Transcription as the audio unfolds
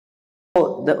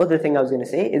Oh, the other thing I was going to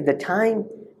say is the time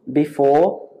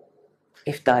before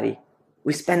Iftaari.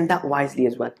 We spend that wisely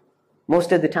as well.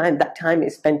 Most of the time, that time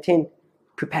is spent in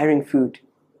preparing food.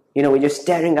 You know, we're just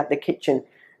staring at the kitchen,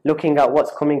 looking at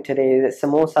what's coming today. Is it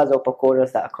samosas or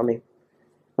pakoras that are coming?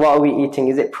 What are we eating?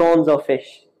 Is it prawns or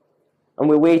fish? And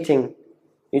we're waiting.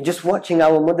 You're just watching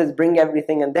our mothers bring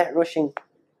everything and they're rushing.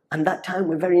 And that time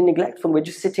we're very neglectful. We're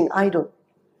just sitting idle.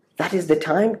 That is the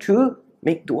time to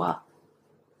make dua.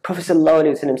 Prophet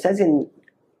ﷺ says in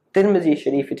Tirmidhi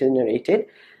Sharif, it is narrated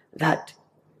that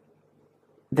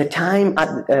the time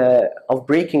of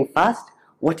breaking fast,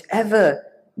 whatever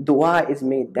dua is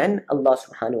made then, Allah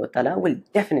subhanahu wa ta'ala will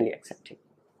definitely accept it.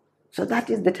 So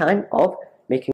that is the time of making